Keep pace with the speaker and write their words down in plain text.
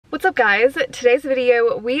What's up guys? Today's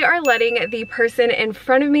video, we are letting the person in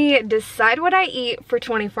front of me decide what I eat for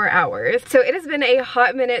 24 hours. So it has been a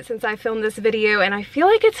hot minute since I filmed this video and I feel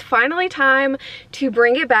like it's finally time to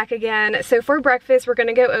bring it back again. So for breakfast, we're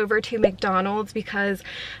gonna go over to McDonald's because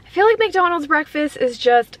I feel like McDonald's breakfast is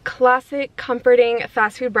just classic, comforting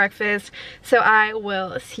fast food breakfast. So I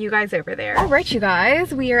will see you guys over there. All right, you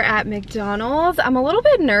guys, we are at McDonald's. I'm a little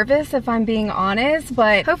bit nervous if I'm being honest,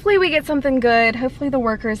 but hopefully we get something good. Hopefully the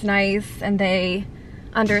workers nice and they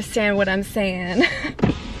understand what I'm saying.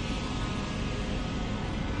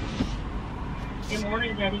 Good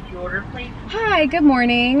morning, Daddy. Your order, please. Hi, good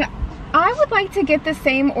morning. I would like to get the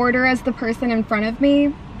same order as the person in front of me.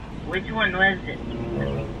 Which one was it?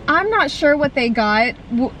 I'm not sure what they got.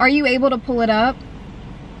 Are you able to pull it up?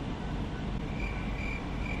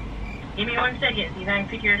 Give me 1 second, see if I can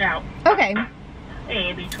figure it out. Okay. Hey,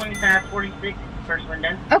 it'd be 25.46, first one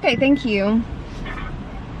done. Okay, thank you.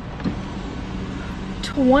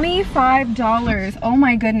 $25. Oh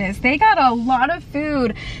my goodness, they got a lot of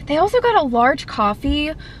food. They also got a large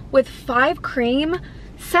coffee with 5 cream,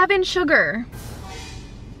 7 sugar.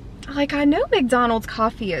 Like, I know McDonald's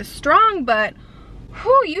coffee is strong, but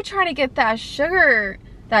whew, you trying to get that sugar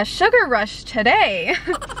rush today.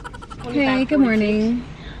 Hey, good morning.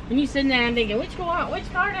 When you sitting there and thinking, which car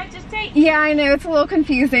did I just take? Yeah, I know, it's a little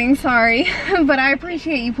confusing, sorry. But I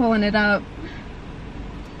appreciate you pulling it up.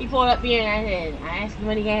 He pulled up here and I asked him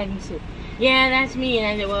what he had. He said, yeah, that's me. And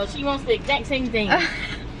I said, well, she wants the exact same thing.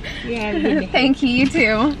 Yeah, thank you, you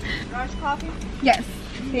too. Large coffee? Yes,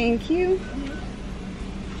 thank you.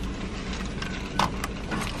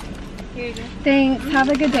 Here you go. Thanks, have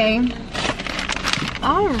a good day.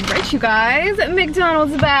 All right, you guys,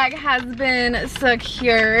 McDonald's bag has been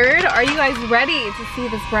secured. Are you guys ready to see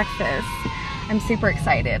this breakfast? I'm super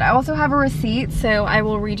excited. I also have a receipt, so I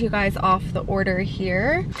will read you guys off the order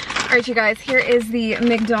here. All right, you guys, here is the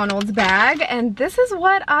McDonald's bag, and this is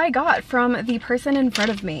what I got from the person in front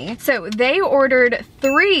of me. So they ordered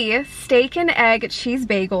 3 steak and egg cheese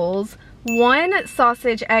bagels, 1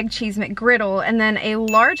 sausage egg cheese McGriddle, and then a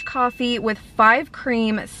large coffee with 5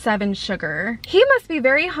 cream, 7 sugar. He must be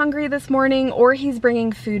very hungry this morning, or he's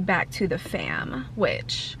bringing food back to the fam,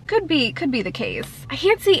 which could be the case. I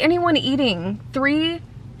can't see anyone eating 3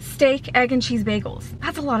 steak, egg, and cheese bagels.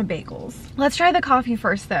 That's a lot of bagels. Let's try the coffee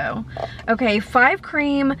first though. Okay, 5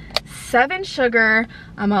 cream, 7 sugar.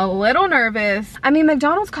 I'm a little nervous. I mean,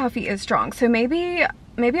 McDonald's coffee is strong, so maybe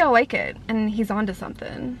I'll like it and he's onto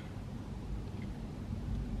something.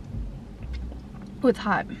 Oh, it's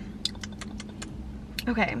hot.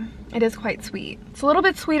 Okay, it is quite sweet. It's a little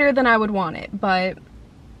bit sweeter than I would want it, but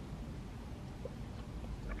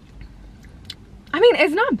I mean,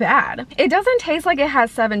 it's not bad. It doesn't taste like it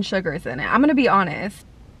has 7 sugars in it. I'm gonna be honest.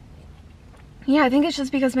 Yeah, I think it's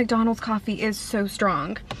just because McDonald's coffee is so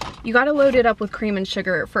strong. You gotta load it up with cream and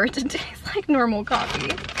sugar for it to taste like normal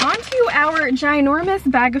coffee. On to our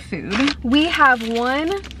ginormous bag of food. We have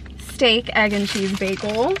 1 steak, egg, and cheese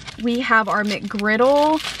bagel. We have our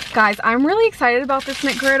McGriddle. Guys, I'm really excited about this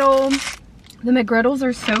McGriddle. The McGriddles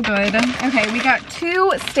are so good. Okay, we got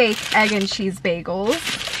 2 steak, egg, and cheese bagels.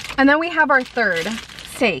 And then we have our 3rd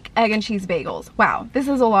steak, egg, and cheese bagels. Wow, this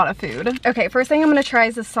is a lot of food. Okay, first thing I'm gonna try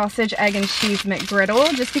is the sausage, egg, and cheese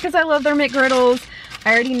McGriddle. Just because I love their McGriddles,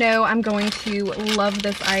 I already know I'm going to love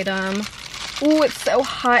this item. Ooh, it's so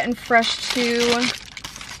hot and fresh too.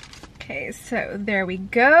 Okay, so there we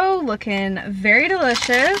go, looking very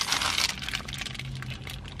delicious.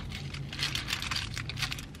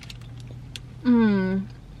 Mmm.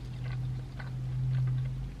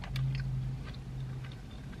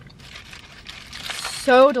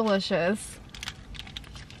 So delicious.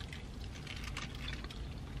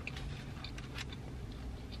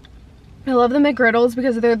 I love the McGriddles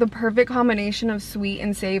because they're the perfect combination of sweet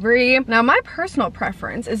and savory. Now, my personal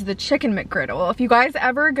preference is the chicken McGriddle. If you guys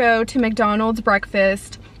ever go to McDonald's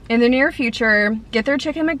breakfast in the near future, get their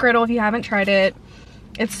chicken McGriddle if you haven't tried it.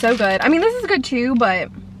 It's so good. I mean, this is good too, but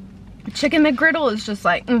chicken McGriddle is just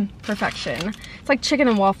like, perfection. It's like chicken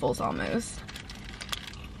and waffles almost.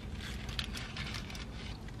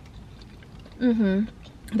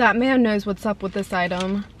 That man knows what's up with this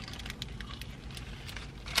item.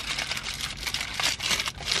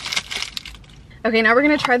 Okay, now we're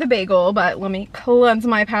gonna try the bagel, but let me cleanse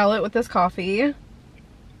my palate with this coffee.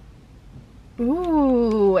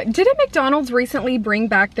 Ooh, didn't McDonald's recently bring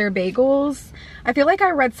back their bagels? I feel like I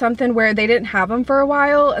read something where they didn't have them for a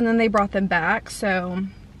while and then they brought them back, so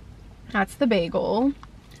that's the bagel.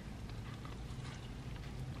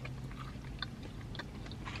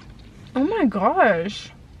 Oh my gosh.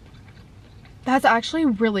 That's actually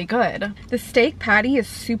really good. The steak patty is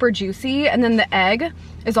super juicy, and then the egg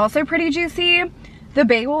is also pretty juicy. The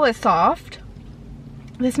bagel is soft.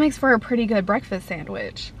 This makes for a pretty good breakfast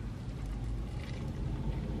sandwich.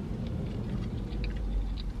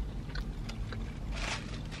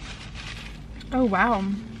 Oh wow.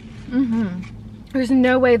 There's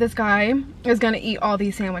no way this guy is gonna eat all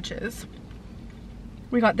these sandwiches.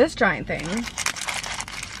 We got this giant thing.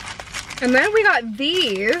 And then we got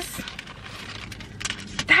these.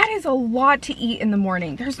 That is a lot to eat in the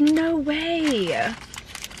morning. There's no way.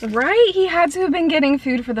 Right? He had to have been getting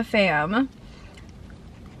food for the fam.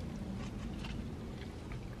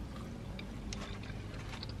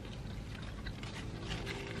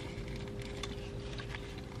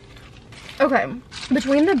 Okay,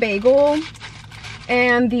 between the bagel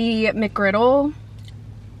and the McGriddle,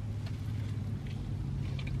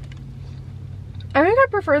 I think I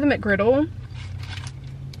prefer the McGriddle.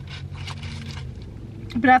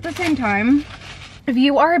 But at the same time, if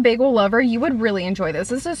you are a bagel lover, you would really enjoy this.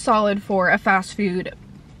 This is solid for a fast food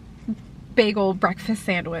bagel breakfast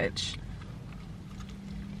sandwich.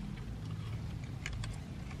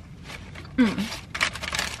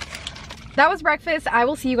 That was breakfast. I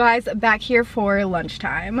will see you guys back here for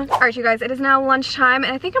lunchtime. All right, you guys, it is now lunchtime,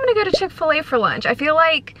 and I think I'm gonna go to Chick-fil-A for lunch. I feel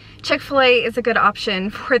like Chick-fil-A is a good option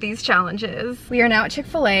for these challenges. We are now at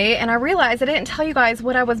Chick-fil-A, and I realized I didn't tell you guys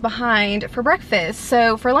what I was behind for breakfast.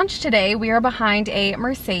 So for lunch today, we are behind a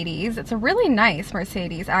Mercedes. It's a really nice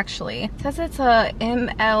Mercedes, actually. It says it's a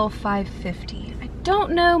ML550. I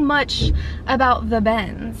don't know much about the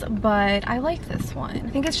Benz, but I like this one. I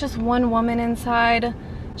think it's just one woman inside.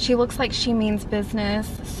 She looks like she means business,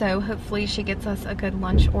 so hopefully she gets us a good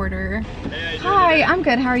lunch order. Hey, hi, I'm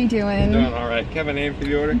good. How are you doing? Doing all right. Can I have a name for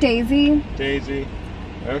the order? Daisy. Daisy.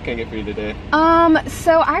 What can I get for you today?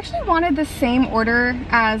 So I actually wanted the same order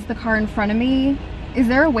as the car in front of me. Is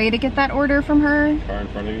there a way to get that order from her? Car in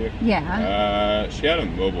front of you? Yeah. She had a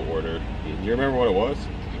mobile order. Do you remember what it was?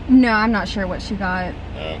 No, I'm not sure what she got.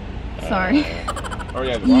 Oh. Sorry. Oh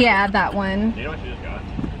yeah. Yeah, that one. You know what she just got?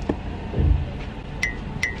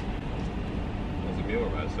 Meal or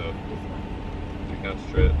by itself? 2-count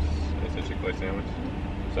strips. It's a Chick-fil-A sandwich.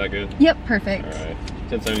 Is that good? Yep, perfect. Alright.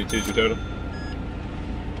 1072 is your total.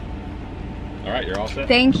 Alright, you're all set.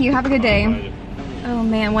 Thank you. Have a good day. Oh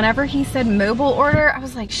man, whenever he said mobile order, I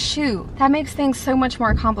was like, shoot, that makes things so much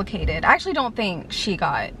more complicated. I actually don't think she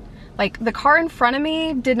got, like, the car in front of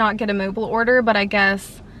me did not get a mobile order, but I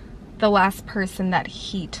guess the last person that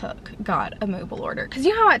he took got a mobile order. Because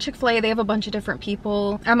you know how at Chick-fil-A they have a bunch of different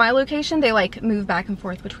people. At my location they like move back and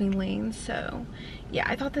forth between lanes, so yeah,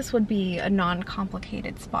 I thought this would be a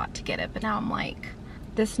non-complicated spot to get it, but now I'm like,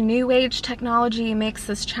 this new age technology makes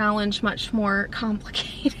this challenge much more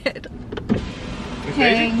complicated.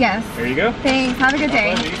 Okay, yes. There you go. Thanks, have a good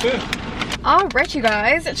day. You too. Alright, you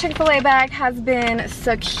guys, Chick-fil-A bag has been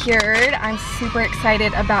secured. I'm super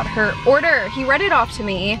excited about her order. He read it off to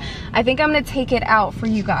me. I think I'm gonna take it out for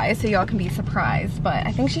you guys so y'all can be surprised, but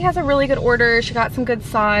I think she has a really good order. She got some good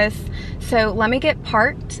sauce. So let me get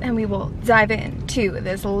parked and we will dive into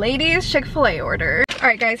this lady's Chick-fil-A order.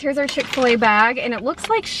 Alright guys, here's our Chick-fil-A bag, and it looks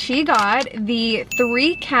like she got the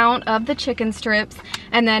 3-count of the chicken strips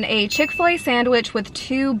and then a Chick-fil-A sandwich with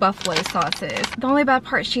 2 buffalo sauces. The only bad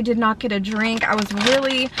part, she did not get a drink. I was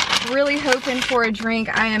really hoping for a drink.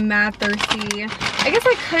 I am mad thirsty. I guess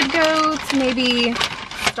I could go to maybe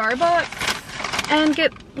Starbucks and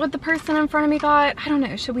get what the person in front of me got. I don't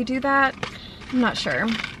know, should we do that? I'm not sure.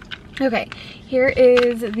 Okay, here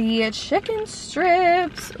is the chicken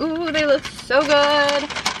strips. Ooh, they look so good.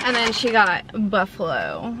 And then she got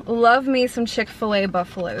buffalo. Love me some Chick-fil-A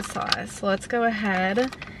buffalo sauce. So let's go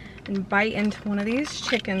ahead and bite into one of these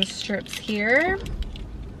chicken strips here.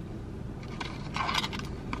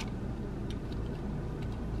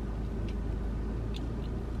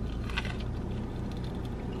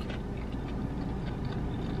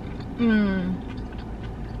 Mmm.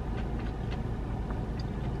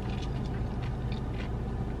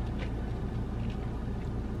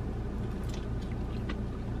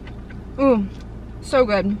 Ooh, so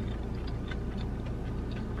good.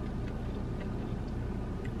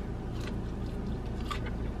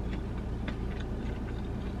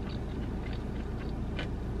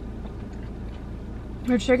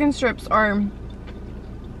 Their chicken strips are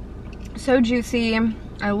so juicy.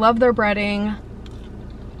 I love their breading.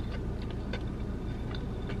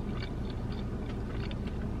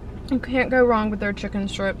 You can't go wrong with their chicken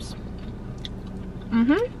strips.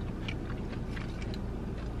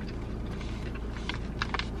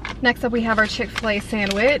 Next up we have our Chick-fil-A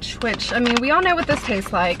sandwich, which, I mean, we all know what this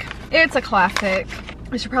tastes like. It's a classic.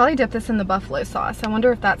 I should probably dip this in the buffalo sauce. I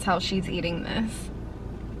wonder if that's how she's eating this.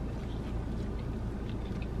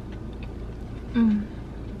 Mm.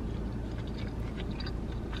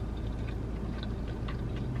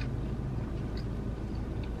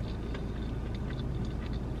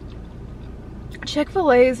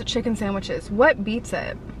 Chick-fil-A's chicken sandwiches, what beats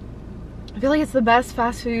it? I feel like it's the best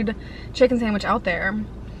fast food chicken sandwich out there.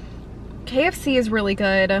 KFC is really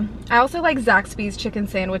good. I also like Zaxby's chicken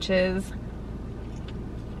sandwiches.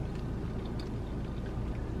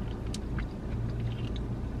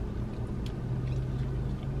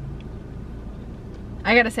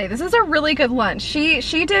 I gotta say, this is a really good lunch.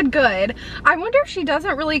 She did good. I wonder if she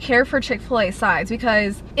doesn't really care for Chick-fil-A sides,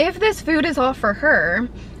 because if this food is all for her,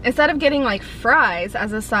 instead of getting like fries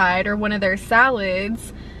as a side or one of their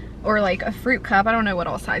salads or like a fruit cup, I don't know what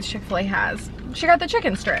all sides Chick-fil-A has, she got the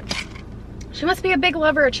chicken strips. She must be a big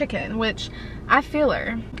lover of chicken, which I feel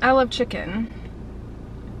her. I love chicken.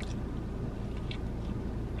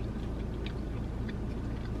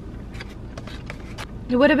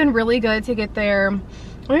 It would have been really good to get their,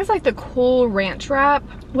 I think it's like the Cool Ranch wrap.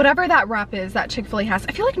 Whatever that wrap is that Chick-fil-A has.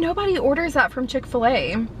 I feel like nobody orders that from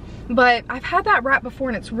Chick-fil-A, but I've had that wrap before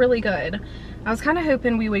and it's really good. I was kind of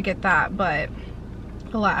hoping we would get that, but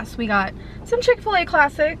alas, we got some Chick-fil-A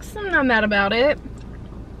classics. I'm not mad about it.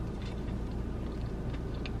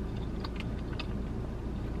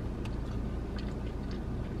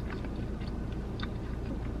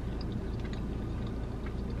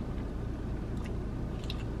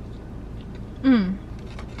 Mmm.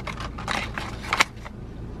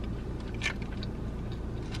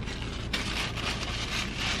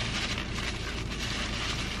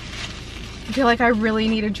 I feel like I really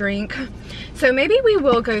need a drink. So maybe we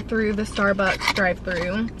will go through the Starbucks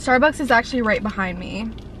drive-thru. Starbucks is actually right behind me.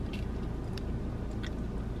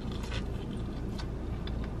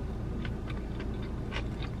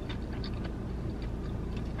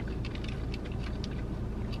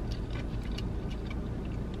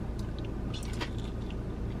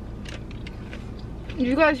 Did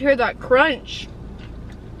you guys hear that crunch?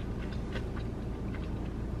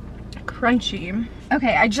 Crunchy.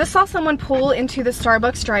 Okay, I just saw someone pull into the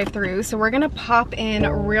Starbucks drive-thru, so we're gonna pop in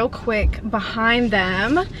real quick behind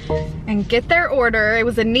them and get their order. It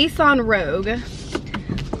was a Nissan Rogue.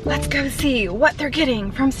 Let's go see what they're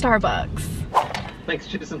getting from Starbucks. Thanks,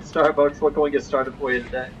 Jason. Starbucks. What can we get started for you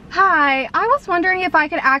today? Hi, I was wondering if I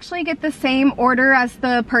could actually get the same order as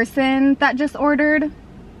the person that just ordered.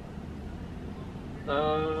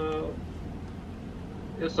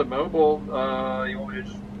 It's a mobile. You want me to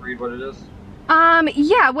just read what it is?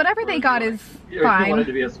 Yeah, whatever they got is fine. You want it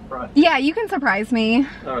to be a surprise? Yeah, you can surprise me.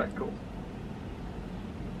 Alright, cool.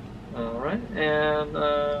 Alright, and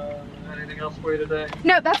anything else for you today?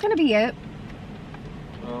 No, that's gonna be it.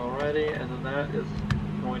 Alrighty, and then that is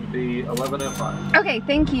going to be 11:05. Okay,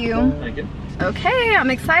 thank you. Thank you. Okay,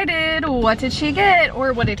 I'm excited. What did she get,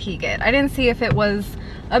 or what did he get? I didn't see if it was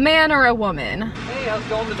a man or a woman. Hey, how's it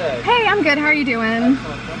going today? Hey, I'm good. How are you doing?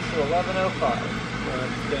 Excellent. Comes to 11:05.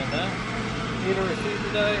 Stand now. Need a receipt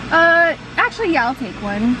today? Actually, yeah, I'll take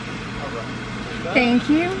one. Alright. Thank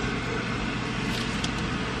you.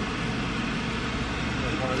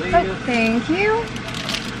 One of these. Oh, thank you.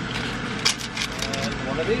 And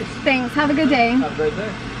one of these. Thanks. Have a good day. Have a great day.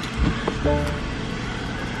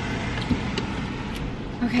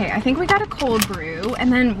 Okay, I think we got a cold brew.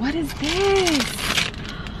 And then what is this?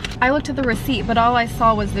 I looked at the receipt, but all I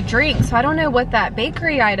saw was the drink, so I don't know what that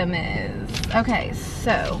bakery item is. Okay,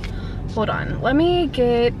 so hold on. Let me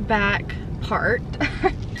get back parked.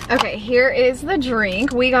 Okay, here is the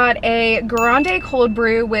drink. We got a grande cold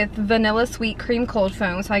brew with vanilla sweet cream cold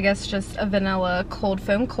foam, so I guess just a vanilla cold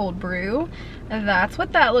foam cold brew. That's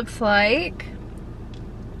what that looks like.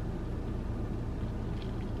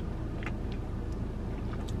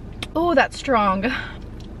 Oh, that's strong.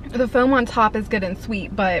 The foam on top is good and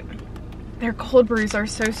sweet, but their cold brews are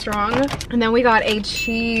so strong. And then we got a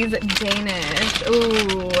cheese Danish.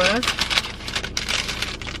 Ooh.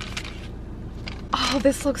 Oh,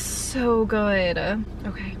 this looks so good.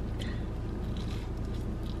 Okay.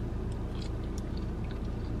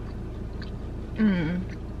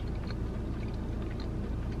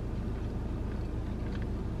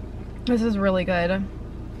 This is really good.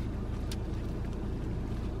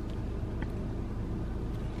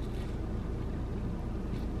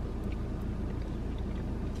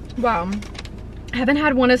 Wow, I haven't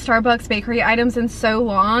had one of Starbucks bakery items in so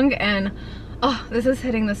long, and oh, this is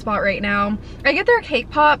hitting the spot right now. I get their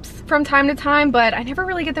cake pops from time to time, but I never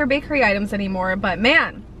really get their bakery items anymore. But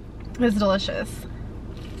man, it's delicious.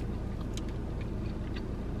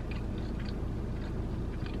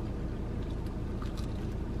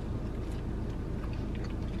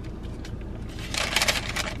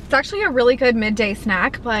 It's actually a really good midday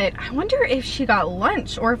snack, but I wonder if she got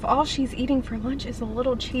lunch or if all she's eating for lunch is a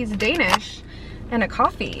little cheese Danish and a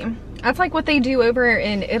coffee. That's like what they do over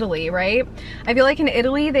in Italy, right? I feel like in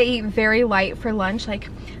Italy they eat very light for lunch, like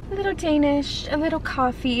a little Danish, a little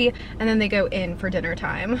coffee, and then they go in for dinner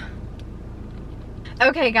time.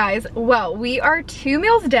 Okay guys, well, we are 2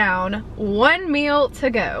 meals down, 1 meal to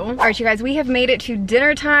go. All right, you guys, we have made it to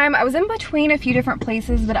dinner time. I was in between a few different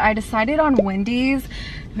places, but I decided on Wendy's.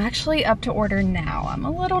 I'm actually up to order now. I'm a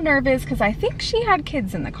little nervous because I think she had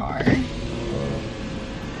kids in the car.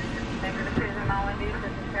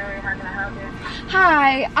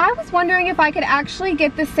 Hi, I was wondering if I could actually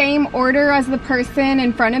get the same order as the person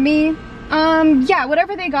in front of me. Yeah,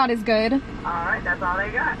 whatever they got is good. Alright, that's all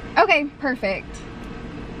they got. Okay, perfect.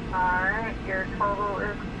 Alright, your total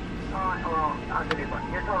is well, I'll give you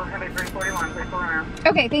one. Your total is gonna be $341. Please pull around.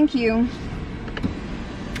 Okay, thank you.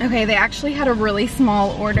 Okay, they actually had a really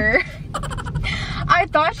small order. I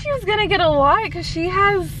thought she was gonna get a lot because she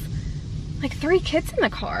has like 3 kids in the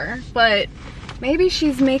car, but maybe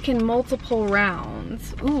she's making multiple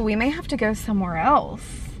rounds. Ooh, we may have to go somewhere else.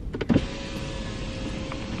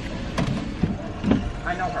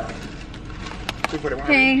 I know her.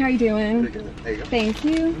 Hey, how you doing? There you go. Thank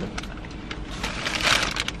you.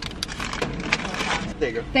 There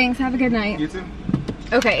you go. Thanks, have a good night. You too.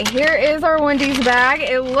 Okay, here is our Wendy's bag.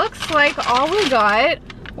 It looks like all we got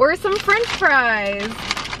were some French fries.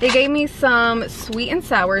 They gave me some sweet and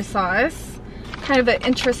sour sauce. Kind of an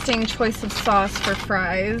interesting choice of sauce for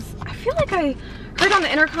fries. I feel like I heard on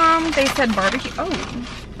the intercom they said barbecue. Oh,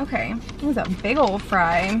 okay. It was a big old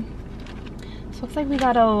fry. So looks like we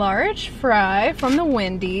got a large fry from the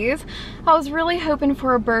Wendy's. I was really hoping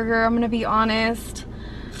for a burger, I'm gonna be honest.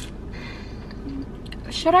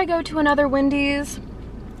 Should I go to another Wendy's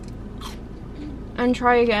and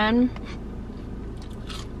try again?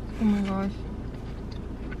 Oh my gosh.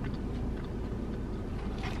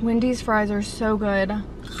 Wendy's fries are so good.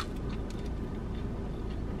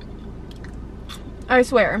 I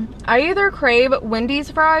swear, I either crave Wendy's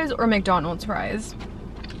fries or McDonald's fries.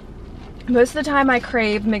 Most of the time I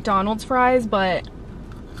crave McDonald's fries, but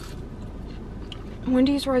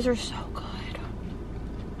Wendy's fries are so good.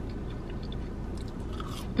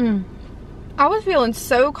 I was feeling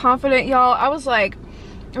so confident, y'all. I was like,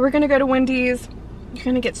 we're gonna go to Wendy's. You're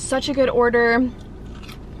gonna get such a good order.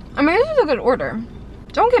 I mean, this is a good order.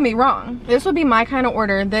 Don't get me wrong. This would be my kind of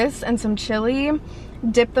order. This and some chili.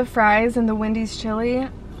 Dip the fries in the Wendy's chili.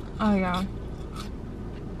 Oh yeah.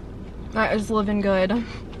 That is living good.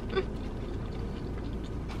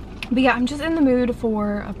 But yeah, I'm just in the mood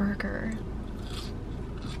for a burger.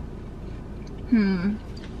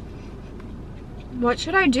 What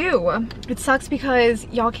should I do? It sucks because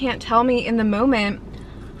y'all can't tell me in the moment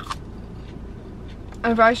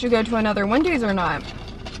if I should go to another Wendy's or not.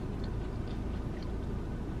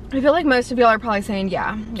 I feel like most of y'all are probably saying,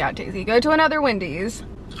 yeah, Daisy, go to another Wendy's.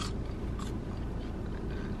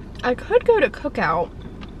 I could go to Cookout.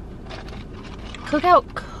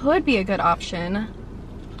 Cookout could be a good option.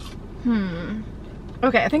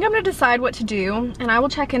 Okay, I think I'm gonna decide what to do, and I will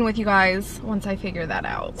check in with you guys once I figure that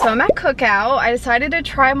out. So I'm at Cookout. I decided to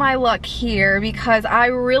try my luck here because I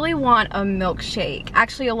really want a milkshake.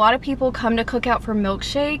 Actually, a lot of people come to Cookout for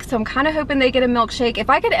milkshakes, so I'm kind of hoping they get a milkshake. If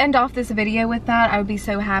I could end off this video with that, I would be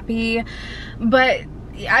so happy. But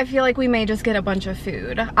I feel like we may just get a bunch of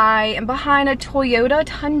food. I am behind a Toyota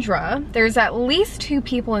Tundra. There's at least 2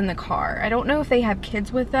 people in the car. I don't know if they have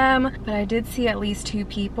kids with them, but I did see at least 2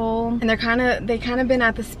 people. And they kind of been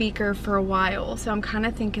at the speaker for a while, so I'm kind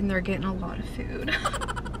of thinking they're getting a lot of food.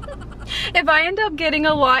 If I end up getting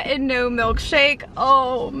a lot and no milkshake,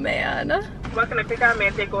 oh man. Welcome to Cookout. May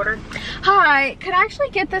I take order? Hi, could I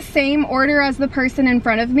actually get the same order as the person in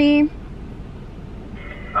front of me?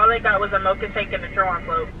 All they got was a mocha shake and a thru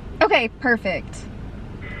envelope. Okay, perfect.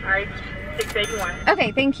 Alright, 681.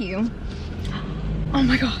 Okay, thank you. Oh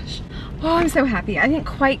my gosh. Oh, I'm so happy. I didn't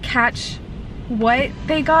quite catch what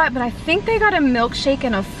they got, but I think they got a milkshake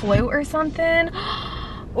and a float or something.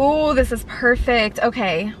 Oh, this is perfect.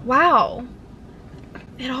 Okay, wow.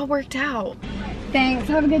 It all worked out. Thanks,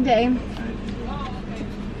 have a good day.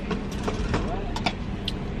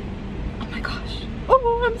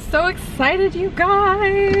 Oh, I'm so excited, you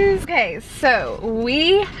guys. Okay, so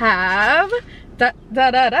we have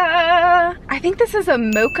I think this is a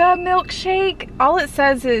mocha milkshake. All it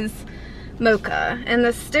says is mocha, and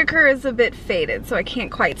the sticker is a bit faded, so I can't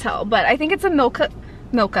quite tell, but I think it's a mocha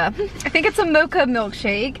mocha. I think it's a mocha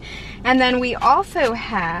milkshake. And then we also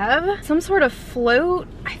have some sort of float.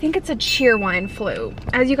 I think it's a cheerwine float,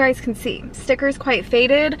 as you guys can see. Sticker's quite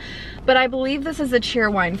faded, but I believe this is a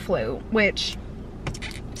cheerwine float, which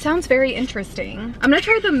sounds very interesting. I'm gonna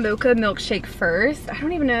try the mocha milkshake first. I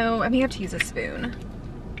don't even know, I may have to use a spoon.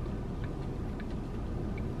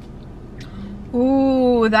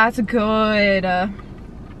 Ooh, that's good.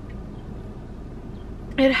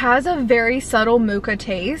 It has a very subtle mocha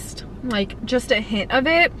taste, like just a hint of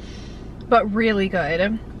it, but really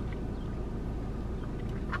good.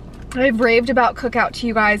 I've raved about Cookout to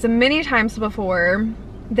you guys many times before.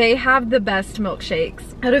 They have the best milkshakes.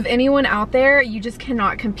 Out of anyone out there, you just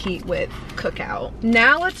cannot compete with Cookout.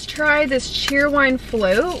 Now let's try this cheerwine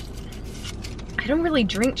float. I don't really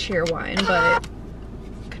drink cheerwine, but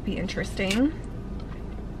it could be interesting.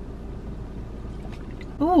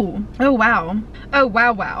 Ooh, oh wow. Oh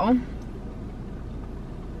wow, wow.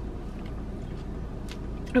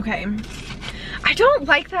 Okay. I don't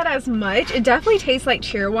like that as much. It definitely tastes like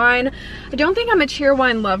cheerwine. I don't think I'm a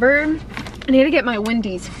cheerwine lover. I need to get my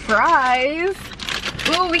Wendy's fries.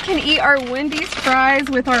 Ooh, we can eat our Wendy's fries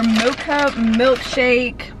with our mocha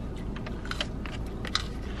milkshake.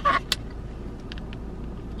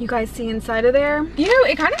 You guys see inside of there? You know,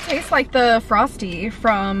 it kind of tastes like the Frosty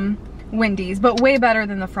from Wendy's, but way better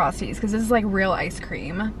than the Frosties because this is like real ice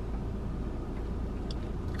cream.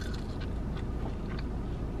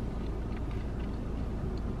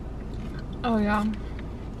 Oh yeah,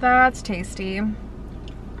 that's tasty.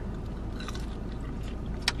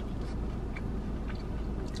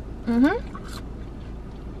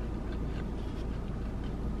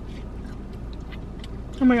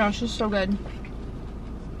 Oh my gosh, it's so good.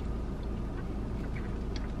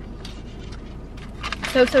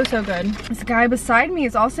 So good. This guy beside me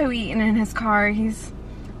is also eating in his car. He's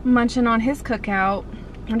munching on his Cookout.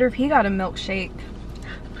 Wonder if he got a milkshake.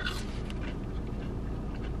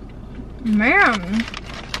 Man.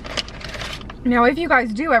 Now, if you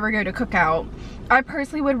guys do ever go to Cookout, I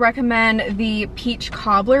personally would recommend the peach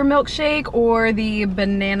cobbler milkshake or the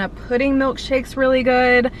banana pudding milkshake's really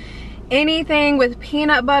good. Anything with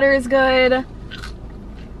peanut butter is good.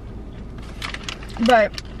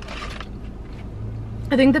 But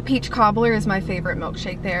I think the peach cobbler is my favorite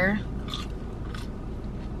milkshake there.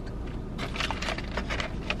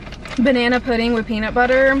 Banana pudding with peanut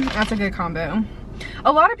butter, that's a good combo.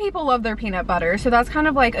 A lot of people love their peanut butter, so that's kind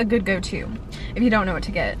of like a good go-to if you don't know what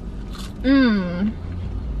to get.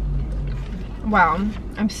 Wow,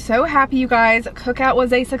 I'm so happy, you guys. Cookout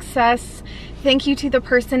was a success. Thank you to the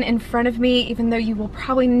person in front of me, even though you will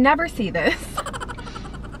probably never see this.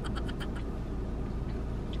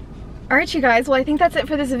 All right, you guys, well, I think that's it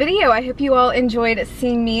for this video. I hope you all enjoyed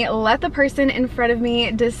seeing me let the person in front of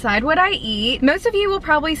me decide what I eat. Most of you will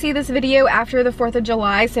probably see this video after the 4th of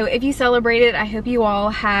July, so if you celebrated, I hope you all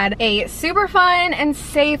had a super fun and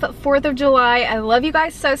safe 4th of July. I love you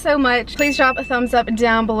guys so much. Please drop a thumbs up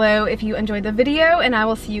down below if you enjoyed the video, and I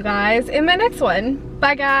will see you guys in my next one.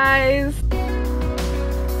 Bye, guys.